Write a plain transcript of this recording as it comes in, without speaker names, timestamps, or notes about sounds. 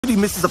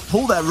completely misses a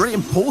pull there. Really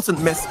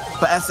important miss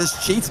for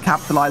SSG to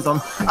capitalize on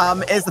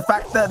is the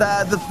fact that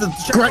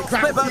great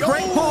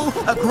pull,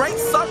 a great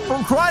suck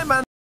from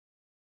CryingMan.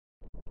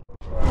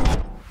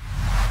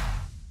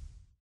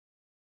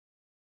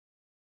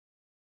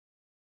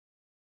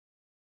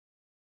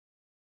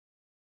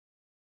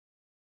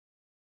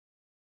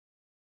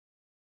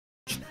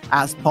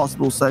 As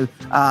possible, so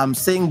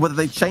seeing whether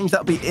they change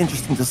that would be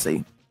interesting to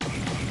see.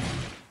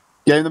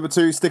 Game number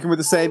 2, sticking with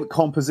the same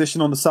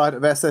composition on the side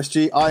of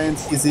SSG.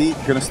 INTZ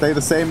going to stay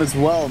the same as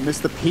well.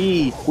 Mr.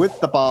 P with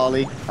the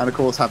barley, and of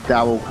course have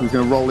Dowell, who's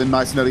going to roll in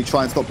nice and early,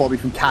 try and stop Bobby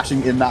from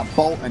cashing in that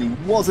bolt, and he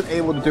wasn't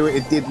able to do it.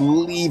 It did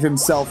leave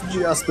himself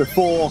just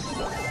before.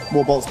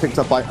 More bolts picked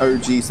up by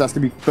OG, so that's going to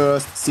be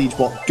first Siege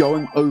bot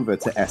going over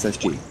to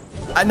SSG.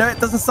 I know it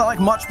doesn't sound like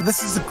much, but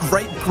this is a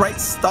great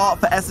start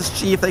for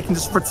SSG if they can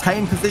just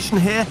retain position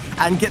here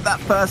and get that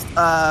first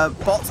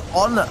bot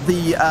on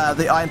the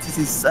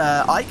INTZ's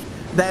Ike.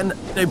 Then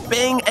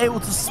being able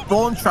to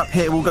spawn trap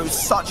here will go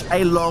such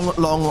a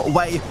long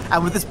way.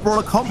 And with this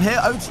brawler comp here,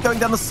 OG going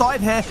down the side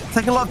here,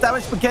 taking a lot of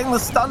damage but getting the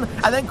stun,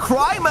 and then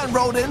CryingMan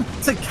rolled in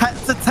to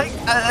take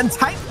and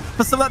tank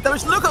for some of that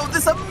damage. Look at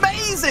this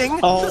amazing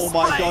Oh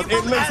my god,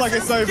 it looks like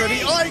it's over.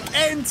 The Ike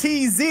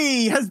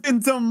NTZ has been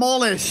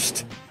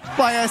demolished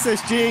by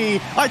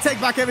SSG. I take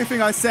back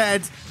everything I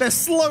said. They're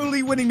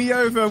slowly winning me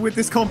over with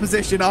this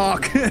composition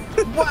arc.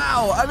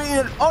 Wow, I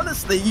mean,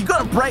 honestly, you got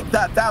to break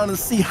that down and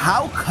see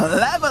how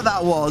clever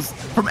that was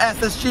from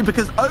SSG,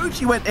 because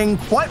OG went in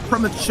quite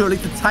prematurely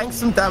to tank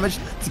some damage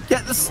to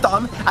get the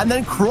stun, and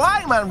then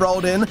CryingMan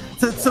rolled in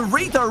to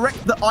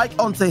redirect the Ike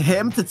onto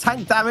him to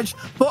tank damage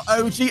for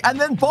OG, and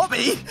then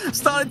Bobby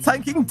started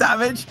tanking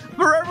damage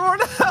for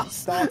everyone else.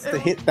 Starts to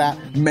hit that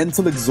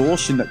mental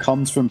exhaustion that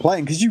comes from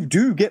playing, because you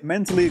do get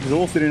mentally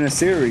exhausted in a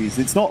series.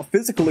 It's not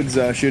physical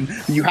exertion,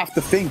 you have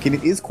to think, and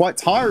it is quite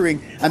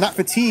tiring, and that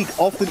fatigue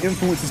often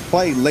influences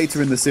play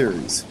later in the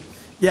series.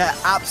 Yeah,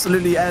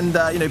 absolutely, and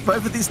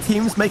both of these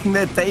teams making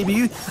their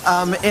debut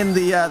in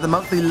the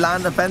monthly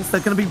LAN events. They're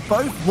going to be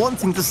both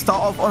wanting to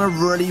start off on a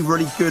really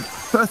good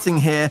footing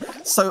here.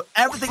 So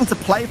everything to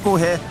play for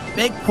here.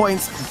 Big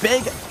points,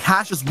 big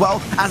cash as well,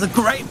 as a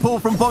great pull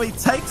from Bobby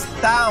takes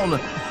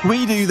down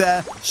Guido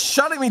there,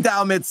 shutting me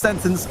down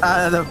mid-sentence.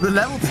 The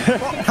level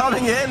 2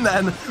 coming in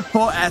then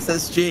for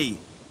SSG.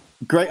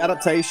 Great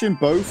adaptation.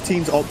 Both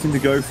teams opting to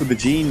go for the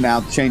Gene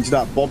now to change it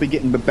up. Bobby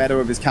getting the better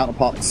of his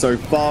counterpart so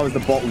far as the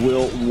bot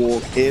will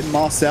walk in.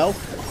 Marcel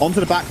onto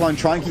the backline,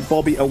 try and keep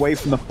Bobby away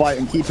from the fight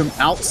and keep him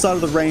outside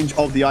of the range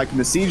of the Ike and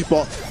the Siege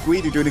bot.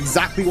 Guido doing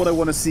exactly what I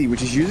want to see,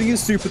 which is using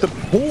his super to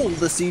pull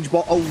the Siege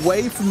bot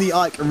away from the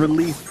Ike and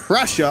relieve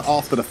pressure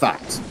after the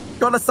fact.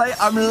 Gotta say,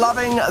 I'm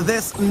loving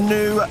this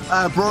new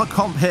brawler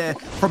comp here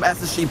from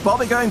SSG.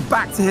 Bobby going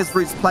back to his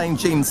roots playing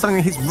Gene,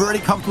 something he's really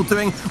comfortable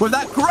doing with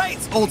that great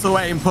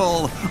auto-aim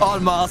pull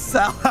on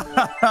Marcel.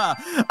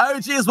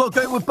 OG as well,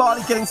 going with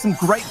Barley, getting some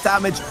great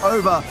damage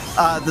over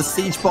the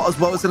Siege bot as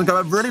well. It's going to go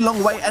a really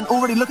long way, and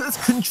already look at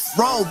this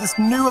control, this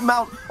new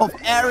amount of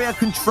area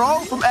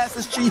control from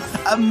SSG.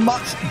 A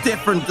much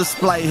different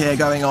display here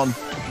going on.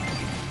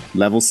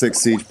 Level 6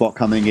 Siege bot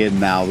coming in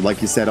now,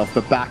 like you said, off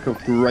the back of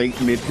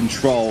great mid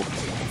control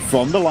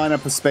from the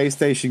lineup of Space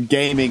Station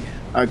Gaming.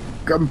 A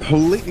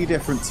completely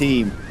different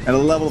team and a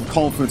level of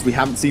confidence we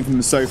haven't seen from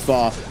them so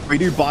far. We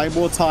do buy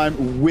more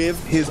time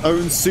with his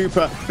own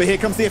super, but here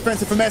comes the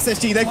offensive from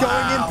SSG. They're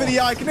going in for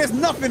the Ike, and there's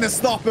nothing to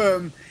stop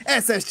them.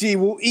 SSG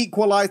will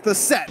equalize the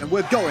set, and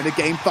we're going to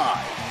game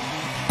 5.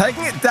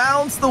 Taking it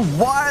down to the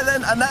wire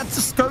then, and that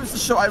just goes to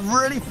show, I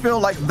really feel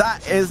like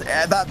that is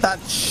that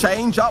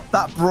change up,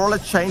 that brawler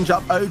change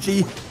up.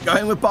 OG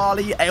going with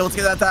Barley, able to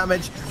get that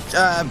damage.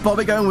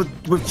 Bobby going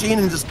with Gene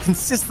and just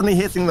consistently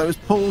hitting those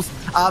pulls.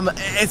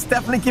 It's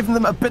definitely given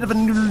them a bit of a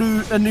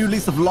new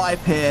lease of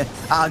life here,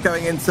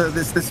 going into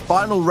this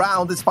final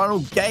round, this final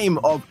game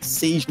of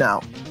Siege now.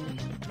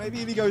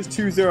 Maybe if he goes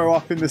 2-0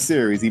 up in the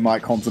series, he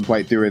might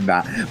contemplate doing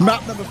that.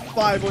 Map number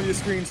 5 on your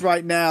screens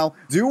right now.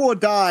 Do or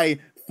die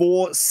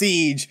for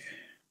Siege,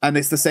 and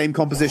it's the same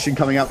composition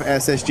coming out for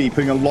SSG,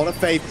 putting a lot of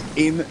faith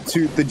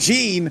into the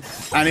Gene,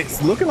 and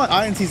it's looking like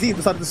INTZ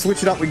decided to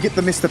switch it up and get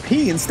the Mr.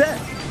 P instead.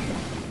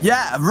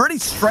 Yeah, a really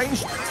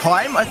strange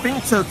time, I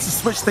think, to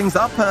switch things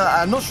up.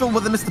 I'm not sure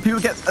whether Mr. P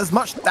will get as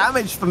much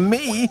damage for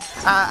me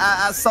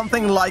as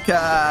something like,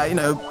 a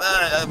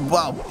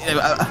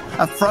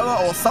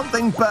thrower or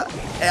something. But,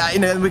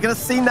 we're going to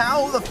see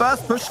now the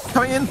first push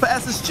coming in for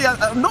SSG.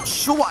 I'm not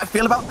sure what I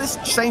feel about this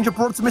change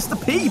abroad to Mr.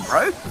 P,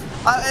 bro.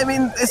 I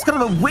mean, it's kind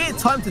of a weird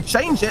time to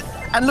change it.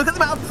 And look at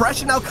the amount of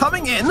pressure now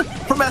coming in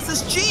from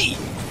SSG.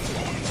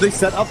 They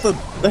set up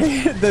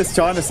they're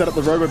trying to set up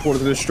the robot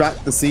portal to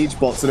distract the Siege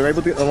bot, so they're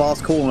able to get the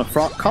last call on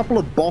a couple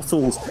of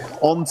bottles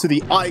onto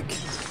the Ike.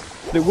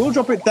 They will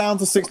drop it down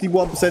to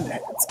 61%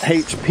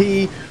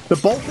 HP. The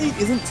bolt lead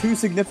isn't too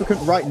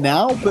significant right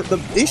now, but the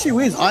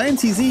issue is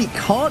INTZ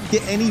can't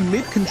get any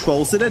mid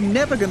control, so they're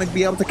never going to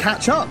be able to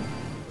catch up.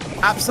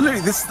 Absolutely,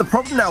 this is the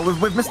problem now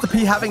with Mr.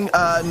 P having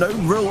no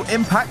real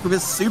impact with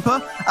his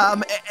super.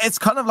 It's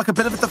kind of like a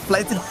bit of a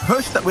deflated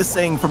push that we're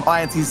seeing from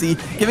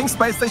INTZ, giving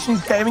Space Station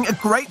Gaming a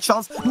great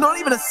chance. Not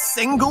even a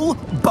single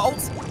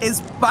bolt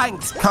is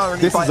banked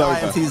currently by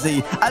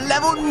INTZ. A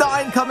level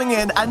 9 coming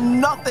in and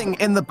nothing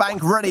in the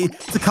bank ready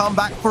to come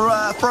back for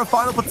a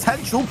final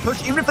potential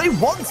push, even if they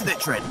wanted it,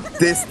 Trin.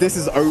 This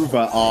is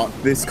over, Art.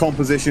 This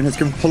composition has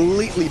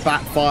completely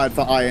backfired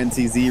for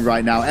INTZ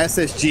right now.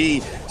 SSG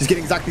just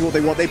getting exactly what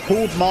they want. They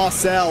pulled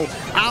Marcel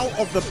out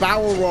of the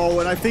barrel roll,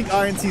 and I think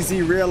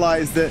INTZ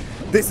realized that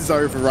this is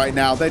over right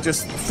now. They're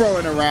just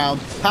throwing around,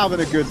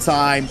 having a good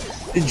time,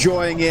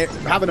 enjoying it,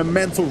 having a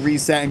mental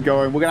reset and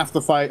going, we're going to have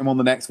to fight them on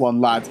the next one,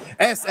 lads.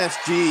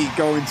 SSG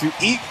going to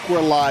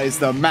equalize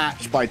the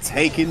match by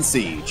taking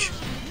Siege.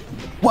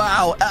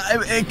 Wow,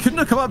 it couldn't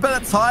have come at a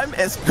better time.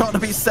 It's got to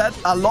be said,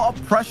 a lot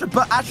of pressure,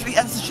 but actually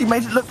SSG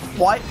made it look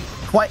quite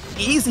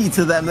easy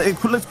to them.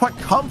 It looked quite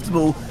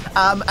comfortable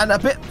and a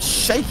bit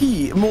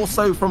shaky, more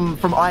so from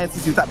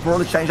INTZ with that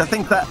brawler change. I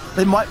think that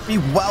they might be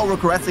well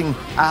regretting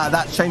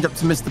that change up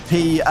to Mr.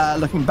 P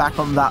looking back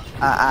on that,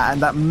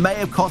 and that may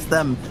have cost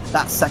them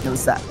that second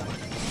set.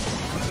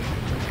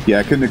 Yeah,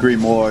 I couldn't agree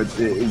more.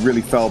 It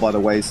really fell by the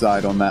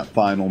wayside on that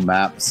final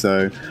map.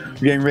 So we're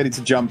getting ready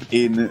to jump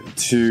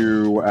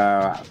into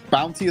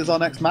Bounty as our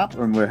next map,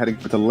 and we're heading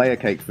to Layer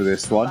Cake for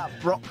this one. That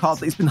Brock card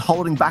that he's been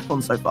holding back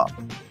on so far.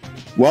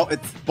 Well,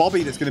 it's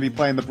Bobby that's going to be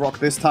playing the Brock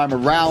this time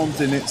around,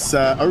 and it's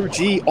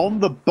OG on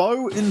the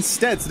bow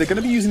instead. So they're going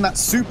to be using that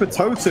super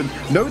totem,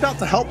 no doubt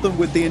to help them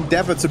with the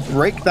endeavor to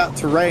break that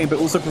terrain, but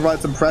also provide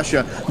some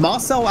pressure.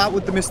 Marcel out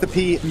with the Mr.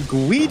 P, and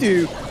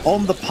Guido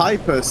on the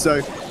Piper.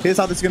 So here's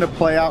how this is going to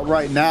play out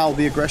right now.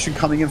 The aggression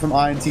coming in from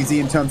INTZ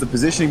in terms of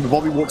positioning, but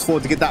Bobby walks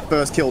forward to get that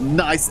first kill.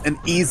 Nice and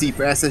easy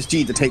for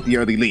SSG to take the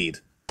early lead.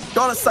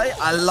 Gotta say,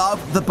 I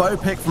love the bow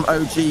pick from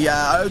OG.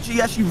 OG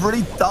actually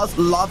really does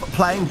love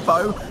playing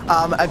bow.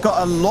 I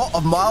got a lot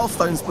of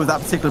milestones with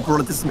that particular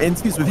brawler. Did some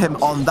interviews with him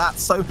on that.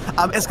 So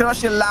it's going to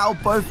actually allow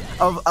both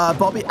of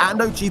Bobby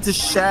and OG to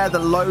share the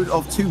load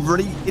of two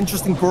really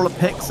interesting brawler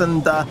picks.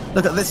 And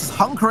look at this,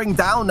 hunkering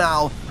down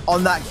now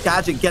on that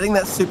gadget, getting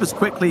that supers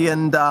quickly,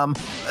 and not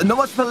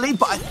much of a lead,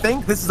 but I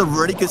think this is a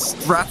really good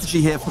strategy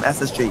here from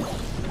SSG.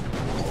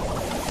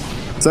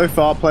 So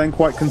far, playing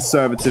quite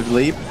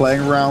conservatively,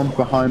 playing around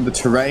behind the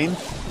terrain.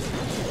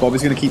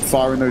 Bobby's going to keep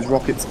firing those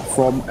rockets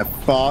from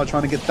afar,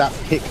 trying to get that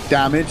pick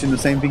damage, and the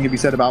same thing can be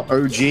said about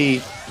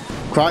OG.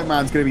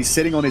 CryingMan's going to be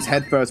sitting on his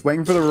head first,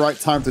 waiting for the right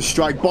time to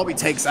strike. Bobby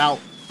takes out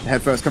the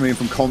head first coming in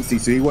from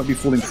Consti, so he won't be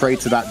falling prey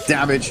to that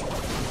damage.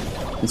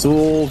 It's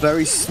all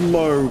very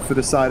slow for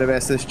the side of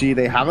SSG.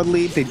 They have a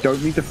lead, they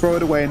don't need to throw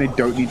it away, and they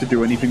don't need to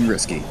do anything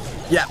risky.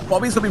 Yeah,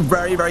 Bobby's going to be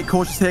very, very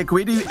cautious here.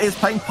 Guido is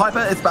playing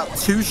Piper. It's about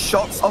 2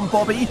 shots on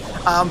Bobby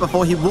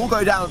before he will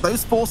go down.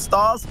 Those 4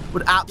 stars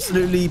would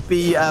absolutely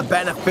be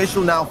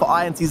beneficial now for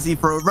INTZ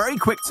for a very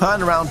quick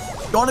turnaround.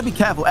 Got to be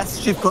careful.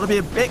 SSG have got to be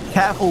a bit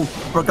careful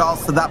with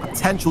regards to that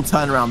potential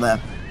turnaround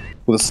there.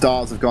 Well, the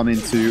stars have gone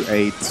into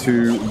a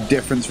 2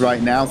 difference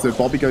right now. So if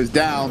Bobby goes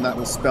down, that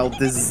will spell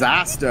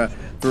disaster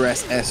for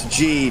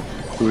SSG,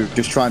 who are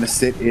just trying to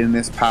sit in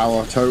this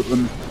power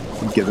totem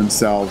and give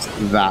themselves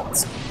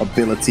that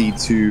ability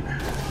to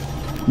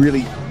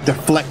really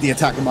deflect the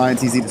attack from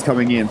INTZ that's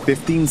coming in.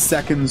 15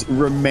 seconds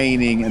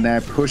remaining, and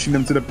they're pushing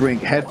them to the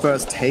brink. Head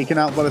first taken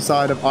out by the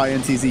side of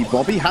INTZ.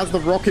 Bobby has the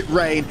rocket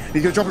rain.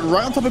 He's going to drop it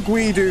right on top of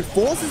Guido.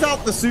 Forces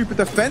out the super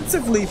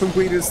defensively from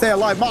Guido to stay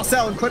alive.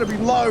 Marcel incredibly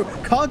low.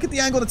 Can't get the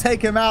angle to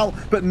take him out,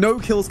 but no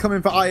kills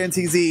coming for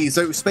INTZ.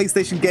 So Space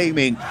Station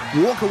Gaming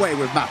walk away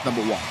with map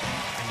number 1.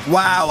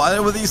 Wow, I don't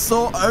know whether you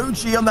saw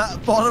OG on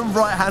that bottom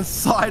right-hand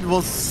side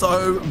was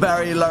so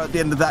very low at the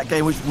end of that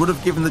game, which would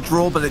have given the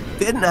draw, but it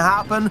didn't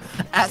happen.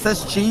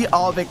 SSG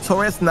are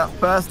victorious in that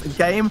first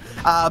game,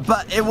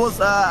 but it was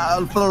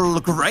for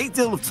a great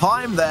deal of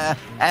time there,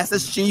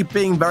 SSG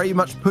being very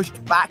much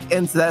pushed back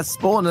into their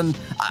spawn, and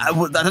I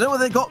don't know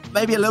whether they got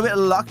maybe a little bit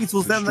lucky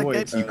towards the end of the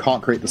game. You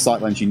can't create the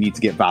sightlines, you need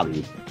to get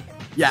value.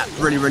 Yeah,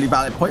 really, really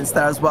valid points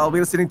there as well.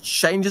 We're seeing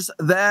changes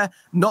there,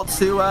 not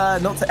to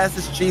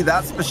SSG,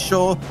 that's for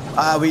sure.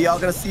 We are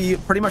going to see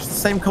pretty much the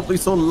same couple we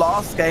saw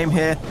last game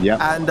here. Yeah.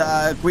 And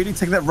really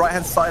taking that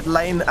right-hand side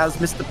lane as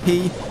Mr.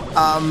 P.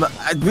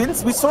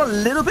 We saw a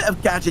little bit of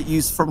gadget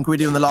use from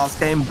Guido in the last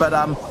game, but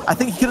I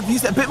think he could have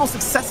used it a bit more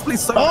successfully.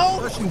 So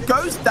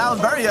goes down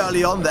very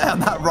early on there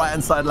on that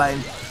right-hand side lane.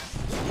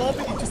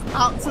 Bobby just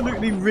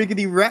absolutely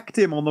riggedy wrecked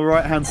him on the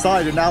right-hand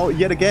side, and now,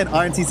 yet again,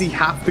 INTZ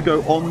have to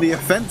go on the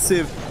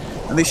offensive,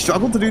 and they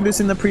struggled to do this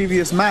in the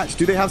previous match.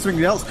 Do they have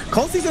something else?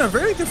 Consti's in a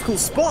very difficult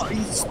spot.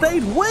 He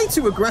stayed way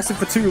too aggressive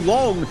for too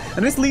long,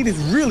 and this lead is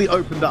really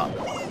opened up.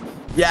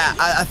 Yeah,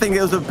 I think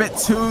it was a bit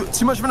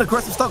too much of an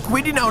aggressive start.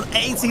 Guido now on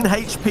 18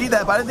 HP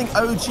there, but I don't think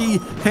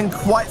OG can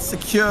quite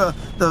secure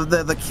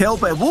the kill,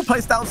 but it will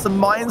place down some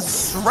mines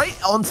straight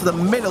onto the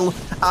middle,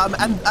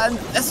 and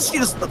SSG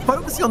just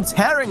focusing on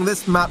tearing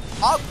this map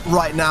up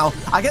right now.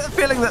 I get the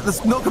feeling that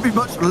there's not going to be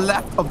much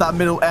left of that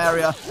middle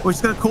area, which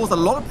is going to cause a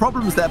lot of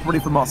problems there probably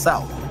for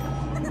Marcel.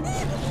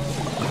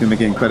 going to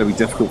make it incredibly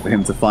difficult for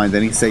him to find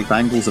any safe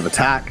angles of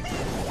attack.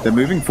 They're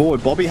moving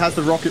forward. Bobby has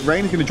the rocket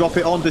rain. He's going to drop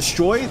it on,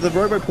 destroy the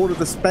Robo-Portal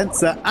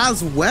dispenser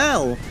as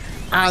well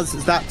as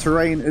that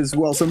terrain as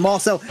well. So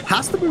Marcel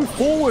has to move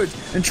forward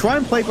and try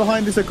and play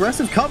behind this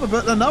aggressive cover,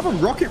 but another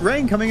rocket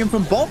rain coming in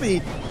from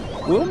Bobby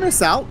will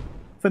miss out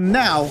for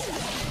now.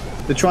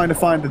 They're trying to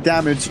find the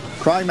damage.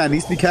 CryingMan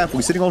needs to be careful.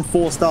 He's sitting on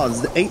 4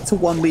 stars. It's an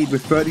 8-1 lead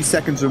with 30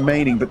 seconds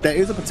remaining, but there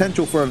is a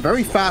potential for a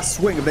very fast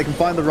swing if they can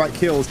find the right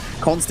kills.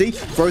 Consti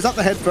throws up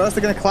the head first.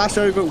 They're going to clash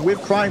over with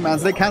CryingMan,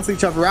 so they cancel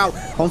each other out.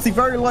 Consti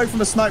very low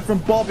from a snipe from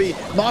Bobby.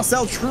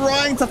 Marcel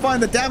trying to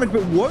find the damage,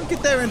 but won't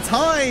get there in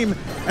time.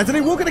 And so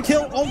they will get a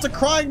kill onto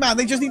CryingMan.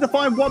 They just need to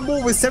find one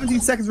more with 17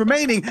 seconds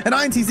remaining, and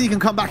INTZ can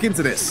come back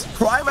into this.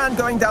 CryingMan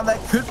going down there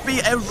could be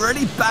a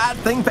really bad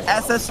thing for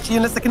SSG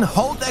unless they can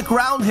hold their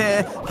ground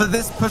here for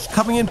this push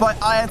coming in by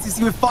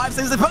INTZ with 5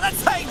 seconds. They put a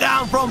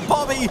takedown from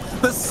Bobby.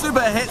 The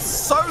super hit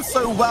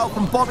so well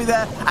from Bobby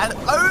there, and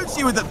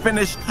OG with the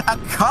finish. A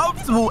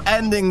comfortable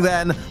ending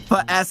then for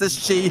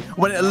SSG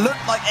when it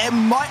looked like it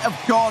might have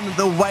gone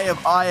the way of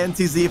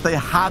INTZ if they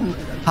hadn't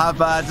have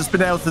just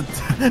been able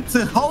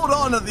to hold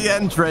on at the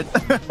entrance.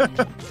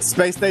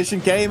 Space Station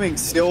Gaming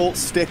still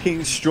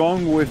sticking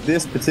strong with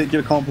this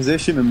particular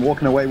composition and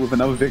walking away with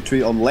another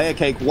victory on Layer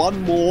Cake.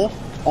 One more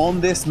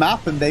on this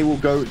map and they will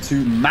go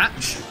to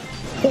match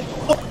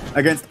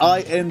against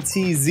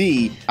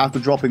INTZ after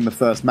dropping the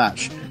first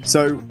match.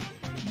 So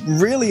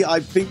really, I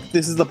think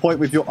this is the point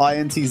with your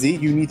INTZ.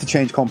 You need to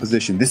change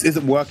composition. This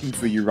isn't working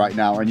for you right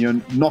now, and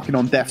you're knocking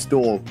on death's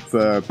door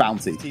for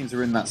bounty. Teams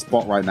are in that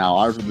spot right now.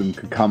 Either of them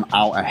could come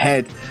out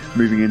ahead,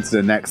 moving into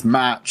the next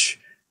match,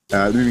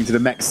 moving to the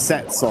next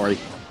set, sorry,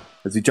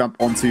 as we jump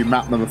onto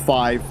map number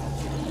 5.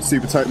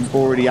 Super Totem's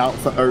already out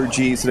for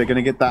OG, so they're going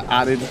to get that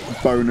added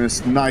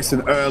bonus nice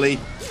and early,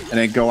 and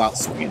then go out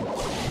swinging.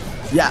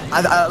 Yeah,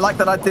 I like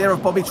that idea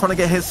of Bobby trying to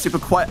get his super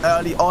quite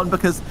early on,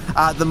 because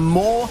the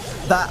more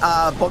that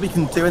Bobby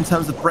can do in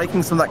terms of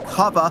breaking some of that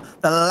cover,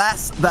 the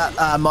less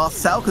that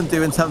Marcel can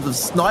do in terms of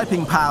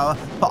sniping power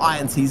for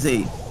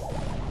INTZ.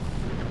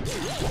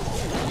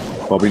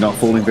 Bobby not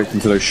falling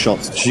victim to those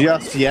shots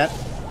just yet.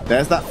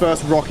 There's that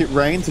first rocket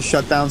rain to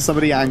shut down some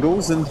of the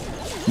angles, and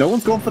no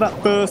one's gone for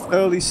that first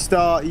early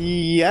start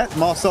yet.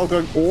 Marcel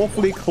going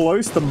awfully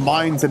close. The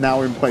mines are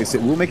now in place.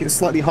 It will make it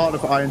slightly harder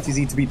for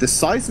INTZ to be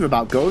decisive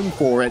about going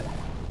for it.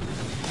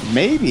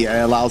 Maybe it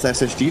allows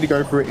SSG to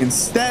go for it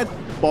instead.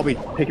 Bobby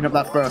picking up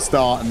that first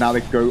star, and now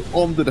they can go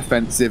on the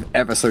defensive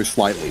ever so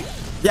slightly.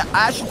 Yeah,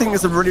 I actually think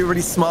it's a really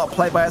smart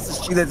play by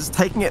SSG. They're just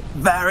taking it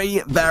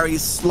very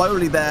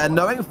slowly there,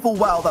 knowing full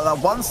well that that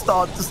 1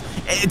 star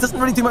it doesn't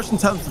really do much in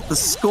terms of the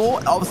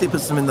score. Obviously, it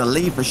puts them in the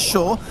lead for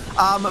sure,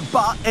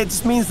 but it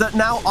just means that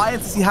now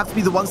INTZ have to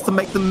be the ones to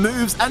make the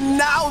moves, and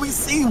now we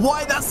see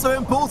why that's so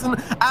important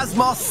as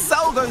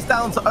Marcel goes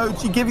down to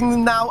OG, giving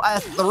them now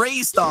a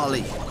 3-star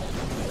lead.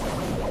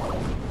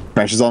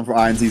 Pressure's on for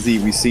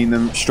INTZ. We've seen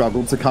them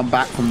struggle to come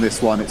back from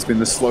this one. It's been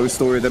the slow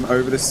story of them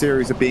over the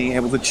series of being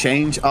able to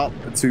change up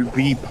to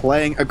be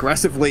playing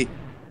aggressively.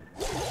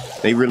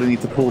 They really need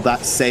to pull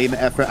that same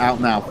effort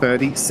out now.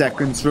 30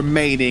 seconds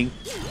remaining.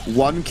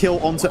 1 kill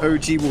onto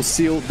OG will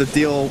seal the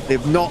deal.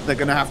 If not, they're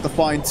going to have to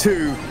find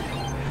 2.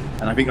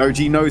 And I think OG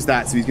knows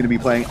that, so he's going to be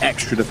playing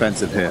extra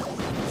defensive here.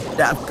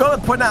 Yeah, I've got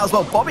to point out as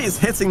well, Bobby is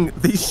hitting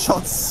these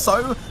shots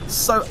so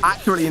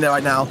accurately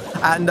right now.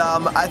 And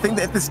I think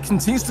that if this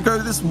continues to go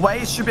this way,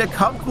 it should be a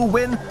comfortable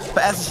win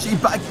for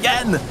SSG. But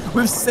again,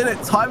 we've seen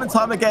it time and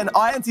time again.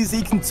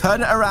 INTZ can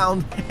turn it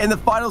around in the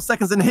final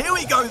seconds. And here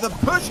we go. The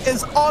push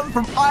is on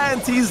from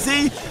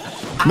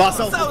INTZ.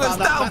 Marcel goes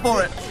down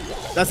for it.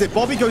 That's it.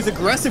 Bobby goes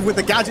aggressive with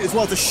the gadget as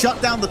well to shut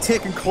down the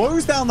tick and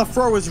close down the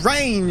thrower's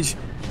range.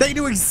 They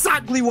knew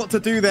exactly what to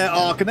do there,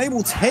 Ark, and they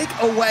will take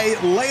away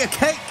Layer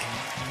Cake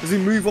as we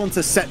move on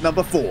to set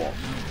number 4.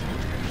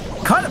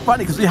 Kind of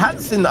funny because we hadn't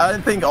seen, I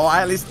don't think, or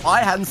at least I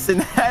hadn't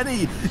seen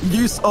any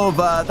use of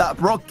that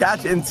Brock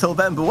gadget until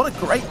then. But what a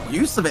great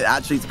use of it,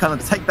 actually, to kind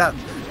of take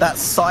that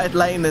side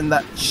lane and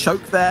that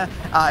choke there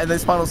in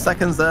those final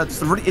seconds.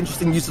 Just a really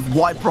interesting use of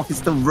why Brock is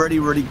still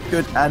really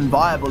good and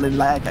viable in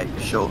Layer Cake for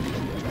sure.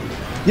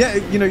 Yeah,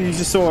 you know, you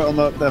just saw it on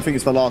the, I think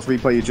it's the last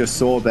replay you just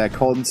saw there,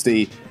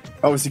 Consti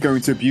obviously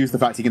going to abuse the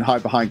fact he can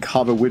hide behind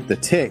cover with the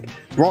tick.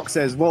 Brock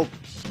says, well,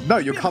 no,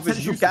 your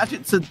cover's your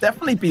gadget to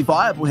definitely be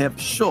viable here for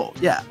sure.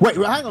 Yeah. Wait,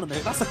 hang on a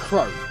minute. That's a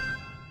Crow.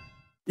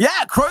 Yeah,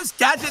 Crow's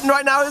gadget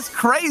right now is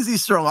crazy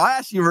strong. I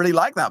actually really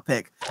like that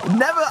pick.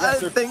 Never, I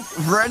don't think,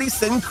 really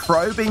seen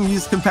Crow being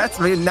used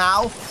competitively. And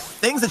now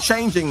things are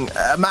changing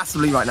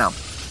massively right now.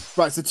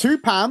 Right, so 2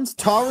 Pams,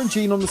 Tara and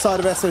Jean on the side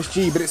of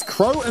SSG, but it's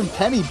Crow and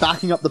Penny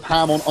backing up the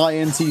Pam on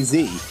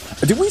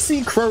INTZ. Did we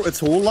see Crow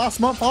at all last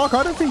month, Ark?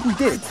 I don't think we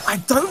did. I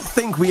don't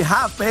think we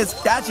have, but his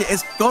gadget,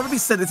 it's got to be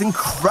said, it's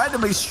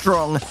incredibly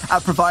strong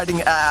at providing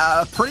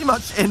pretty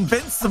much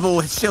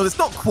invincible shield. It's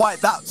not quite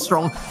that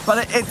strong,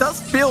 but it does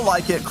feel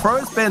like it.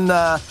 Crow has been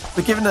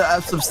given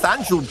a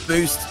substantial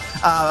boost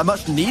a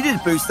much needed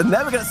boost. And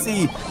then we're going to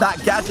see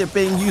that gadget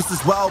being used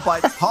as well by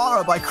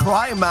Tara, by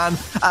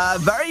CryingMan.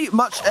 Very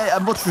much a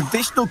more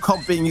traditional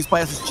comp being used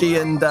by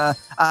SSG, and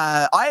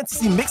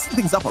INTZ mixing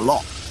things up a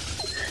lot.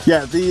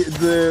 Yeah,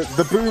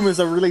 the boomers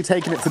are really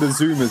taking it to the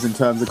zoomers in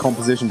terms of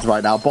compositions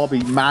right now.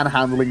 Bobby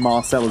manhandling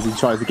Marcel as he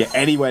tries to get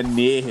anywhere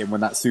near him when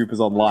that super's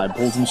online.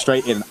 Pulls him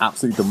straight in and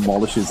absolutely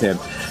demolishes him.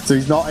 So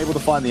he's not able to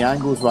find the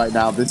angles right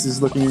now. This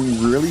is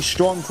looking really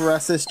strong for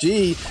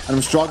SSG, and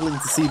I'm struggling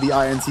to see the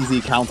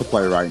INTZ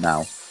counterplay right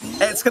now.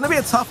 It's going to be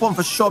a tough one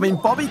for sure. I mean,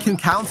 Bobby can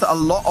counter a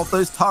lot of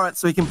those turrets,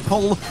 so he can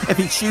pull, if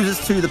he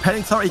chooses to, the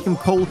Penny turret, he can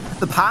pull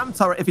the Pam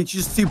turret if he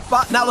chooses to.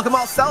 But now look at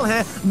Marcel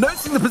here,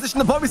 noticing the position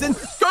that Bobby's in,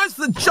 goes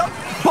for the jump.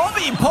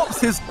 Bobby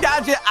pops his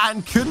gadget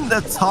and couldn't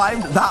have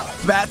timed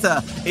that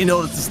better in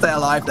order to stay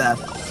alive there.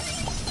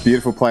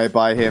 Beautiful play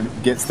by him,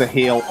 gets the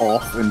heal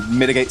off and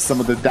mitigates some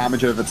of the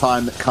damage over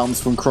time that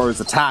comes from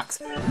Crow's attacks.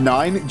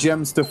 9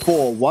 gems to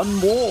 4, one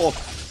more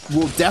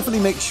will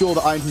definitely make sure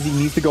that INTZ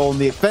needs to go on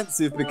the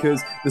offensive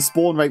because the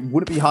spawn rate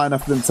wouldn't be high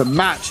enough for them to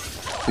match.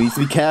 They need to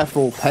be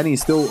careful.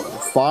 Penny's still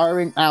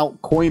firing out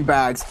coin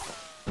bags.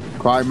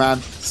 CryingMan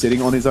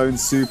sitting on his own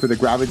super. The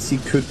gravity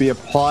could be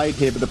applied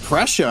here, but the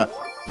pressure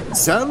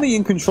certainly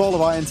in control of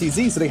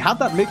INTZ, so they have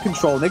that mid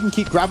control and they can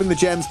keep grabbing the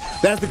gems.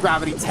 There's the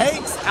gravity,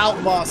 takes out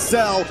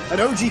Marcel,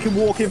 and OG can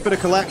walk in for the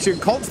collection.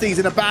 Consti's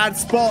in a bad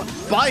spot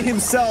by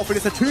himself, and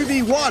it's a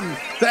 2v1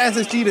 for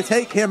SSG to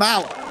take him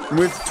out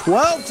with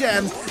 12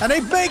 gems, and they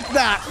make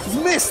that.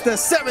 Mr.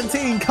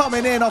 17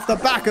 coming in off the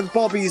back of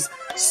Bobby's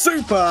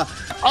super.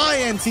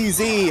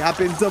 INTZ have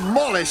been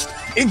demolished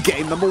in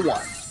game number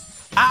 1.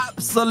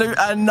 Absolute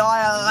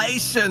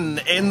annihilation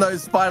in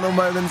those final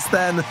moments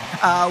then,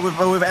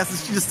 with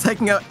SSG just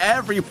taking out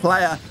every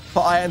player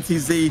for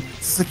INTZ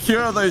to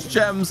secure those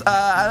gems.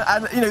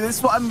 And you know, this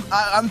is what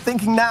I'm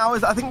thinking now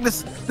is I think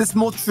this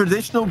more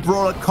traditional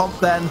brawler comp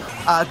then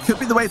could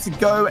be the way to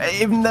go.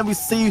 Even then we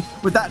see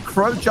with that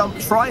crow jump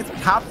trying to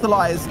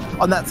capitalize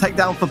on that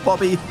takedown for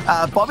Bobby.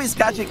 Bobby's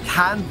gadget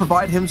can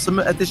provide him some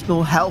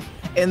additional health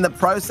in the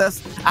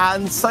process,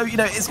 and so you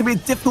know it's gonna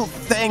be a difficult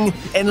thing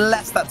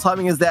unless that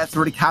timing is there to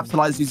really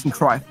capitalize using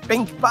Cry, I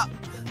think, but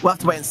we'll have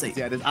to wait and see.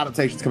 Yeah, there's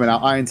adaptations coming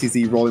out.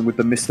 INTZ rolling with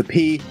the Mr.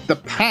 P, the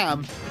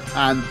Pam,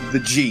 and the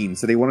Gene,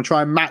 so they want to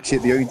try and match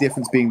it. The only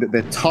difference being that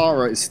their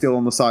Tara is still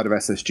on the side of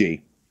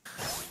SSG.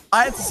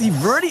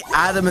 INTZ really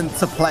adamant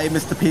to play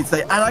Mr. P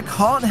today, and I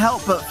can't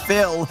help but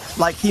feel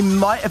like he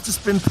might have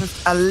just been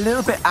pushed a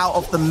little bit out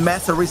of the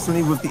meta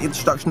recently with the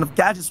introduction of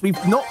gadgets.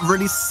 We've not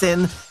really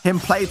seen him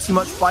play too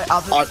much by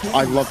other teams.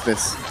 I love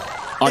this.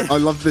 I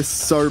love this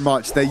so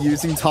much. They're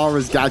using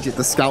Tara's gadget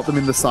to scout them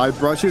in the side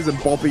brushes, and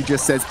Bobby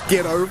just says,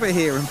 get over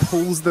here, and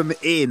pulls them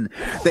in.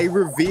 They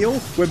reveal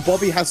when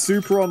Bobby has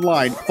super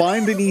online,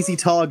 find an easy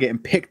target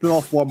and pick them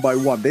off one by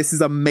one. This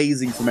is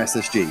amazing from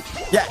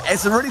SSG. Yeah,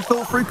 it's a really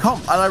thought-through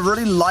comp, and I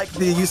really like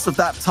the use of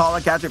that Tara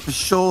gadget for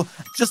sure.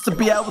 Just to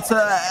be able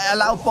to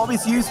allow Bobby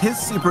to use his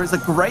super is a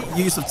great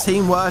use of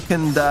teamwork,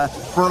 and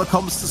brawler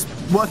comps just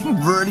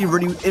working really,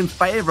 really in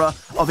favor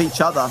of each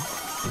other.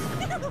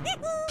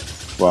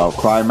 Well,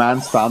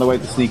 CryingMan's found a way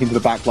to sneak into the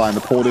back line.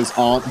 The porters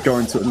aren't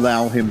going to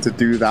allow him to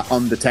do that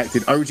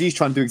undetected. OG's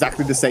trying to do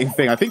exactly the same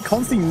thing. I think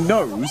Consti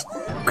knows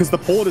because the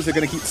porters are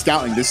going to keep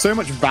scouting. There's so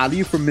much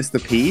value from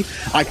Mr. P.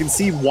 I can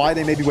see why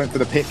they maybe went for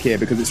the pick here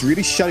because it's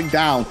really shutting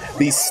down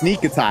these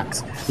sneak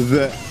attacks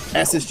that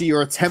SSG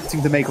are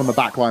attempting to make on the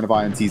back line of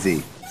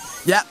INTZ.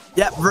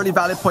 Yep, really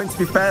valid point to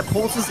be fair.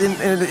 Porters, in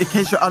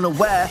case you're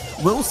unaware,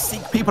 will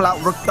seek people out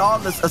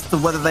regardless as to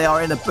whether they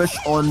are in a bush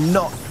or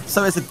not.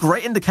 So it's a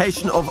great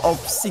indication of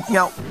seeking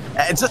out,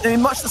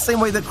 in much the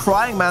same way that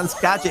CryingMan's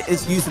gadget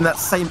is used in that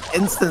same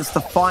instance to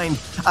find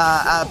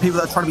people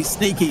that are trying to be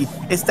sneaky.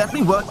 It's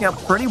definitely working out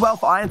pretty well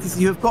for INTZ,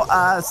 who have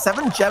got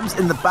 7 gems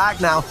in the bag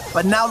now.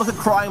 But now look at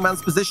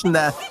CryingMan's position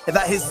there.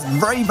 That is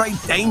very, very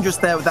dangerous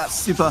there with that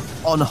super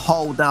on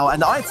hold now.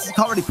 And INTZ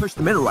can't really push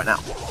the middle right now.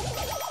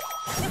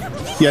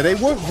 Yeah, they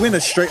won't win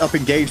a straight-up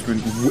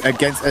engagement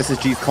against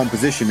SSG's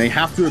composition. They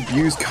have to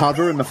abuse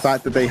cover and the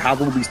fact that they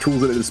have all these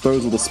tools at their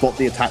disposal to spot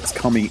the attacks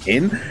coming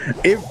in.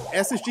 If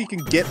SSG can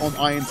get on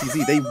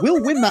INTZ, they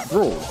will win that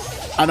brawl.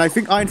 And I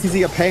think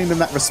INTZ are paying them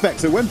that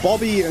respect. So when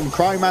Bobby and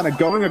CryingMan are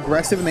going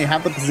aggressive and they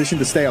have the position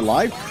to stay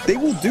alive, they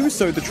will do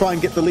so to try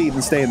and get the lead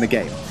and stay in the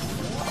game.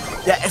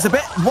 Yeah, it's a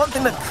bit, one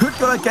thing that could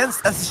go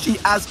against SSG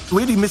as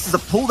Guido misses a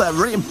pull there,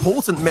 really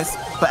important miss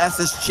for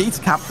SSG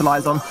to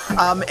capitalize on,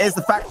 is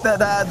the fact that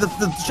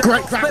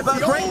great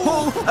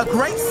pull, a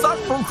great suck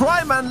from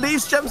CryingMan,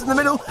 leaves gems in the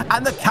middle,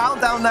 and the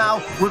countdown now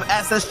with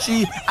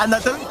SSG, and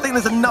I don't think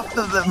there's enough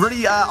that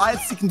really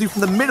INTZ can do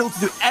from the middle to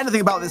do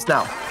anything about this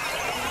now.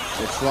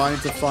 They're trying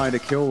to find a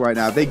kill right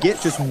now. They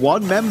get just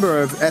one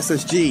member of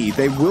SSG.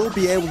 They will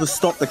be able to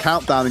stop the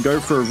countdown and go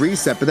for a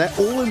reset, but they're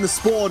all in the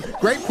spawn.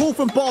 Great pull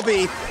from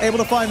Bobby, able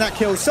to find that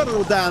kill, shut it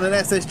all down, and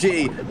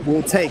SSG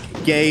will take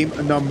game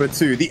number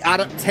 2. The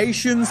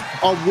adaptations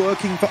are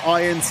working for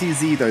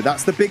INTZ, though.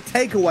 That's the big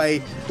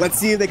takeaway. Let's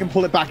see if they can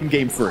pull it back in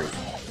game 3.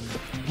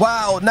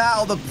 Wow,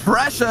 now the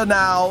pressure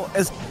now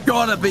is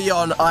gotta be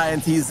on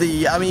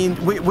INTZ. I mean,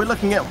 we're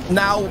looking at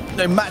now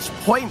match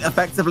point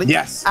effectively.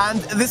 Yes. And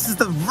this is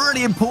the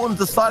really important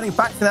deciding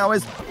factor now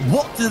is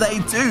what do they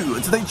do?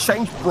 Do they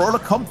change brawler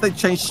comp? Do they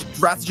change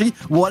strategy?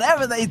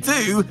 Whatever they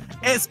do,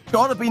 it's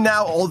gotta be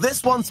now or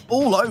this one's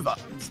all over.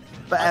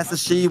 For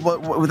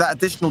SSG with that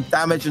additional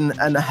damage and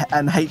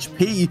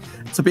HP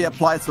to be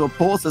applied to a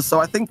Porter. So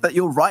I think that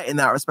you're right in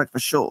that respect for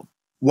sure.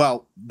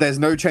 Well, there's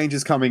no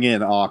changes coming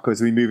in, Ark, as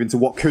we move into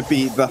what could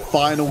be the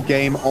final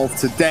game of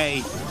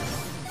today.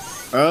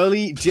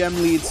 Early gem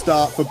lead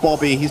start for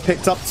Bobby. He's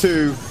picked up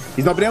 2.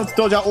 He's not been able to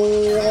dodge out.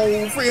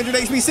 Oh, 300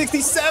 HP,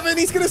 67.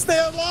 He's going to stay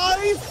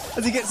alive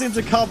as he gets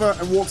into cover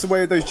and walks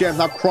away with those gems.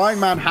 Now,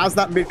 CryingMan has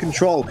that mid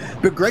control.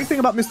 But great thing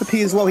about Mr.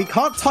 P as well, he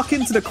can't tuck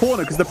into the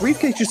corner because the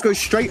briefcase just goes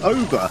straight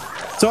over.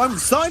 So I'm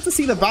starting to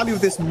see the value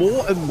of this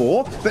more and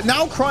more. But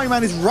now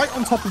CryingMan is right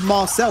on top of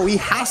Marcel. He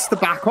has to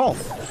back off.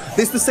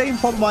 It's the same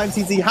problem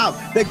INTZ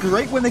have. They're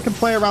great when they can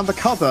play around the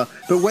cover,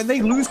 but when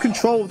they lose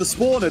control of the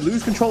spawner,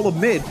 lose control of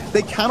mid,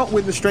 they cannot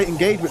win the straight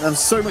engagement and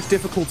so much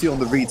difficulty on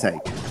the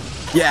retake.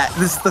 Yeah,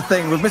 this is the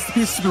thing. With Mr.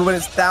 P, when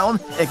it's down,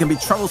 it can be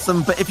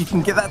troublesome, but if you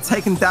can get that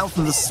taken down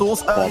from the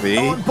source... Bobby.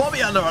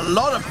 Bobby under a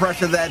lot of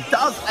pressure there.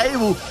 Does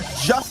able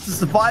just to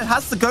survive.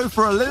 Has to go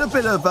for a little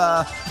bit of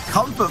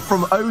comfort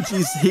from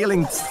OG's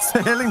healing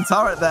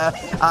turret there.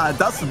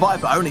 Does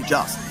survive, but only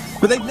just.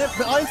 But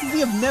INTZ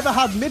have never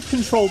had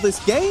mid-control this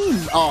game,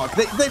 Ark.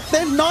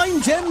 They're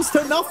 9 gems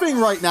to nothing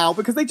right now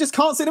because they just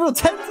can't sit in the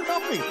middle. 10 to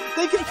nothing.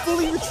 They can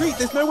fully retreat.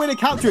 There's no way to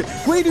counter it.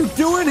 Guido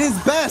doing his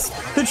best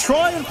to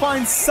try and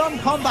find some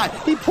comeback.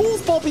 He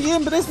pulls Bobby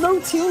in, but there's no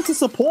team to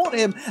support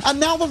him. And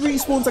now the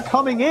respawns are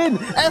coming in.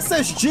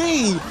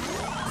 SSG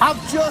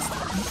have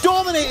just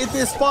dominated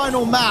this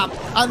final map,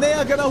 and they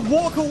are going to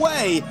walk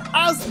away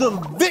as the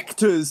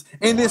victors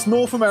in this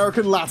North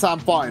American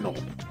LATAM final.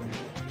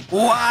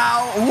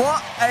 Wow,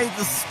 what a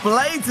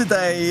display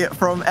today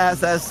from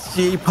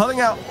SSG, pulling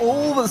out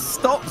all the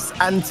stops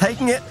and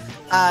taking it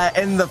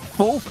in the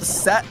 4th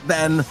set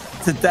then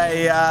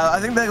today. I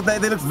think they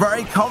looked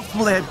very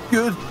comfortable. They had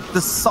good,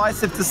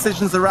 decisive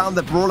decisions around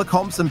the brawler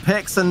comps and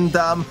picks, and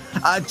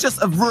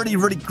just a really,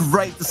 really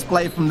great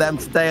display from them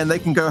today, and they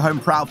can go home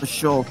proud for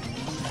sure.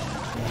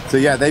 So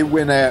yeah, they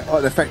win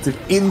an effective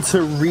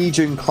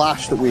inter-region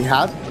clash that we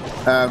had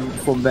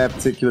from their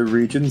particular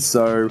region,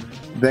 so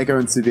they're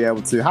going to be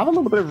able to have a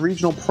little bit of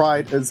regional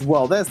pride as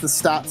well. There's the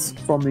stats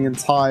from the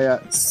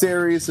entire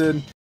series,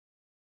 and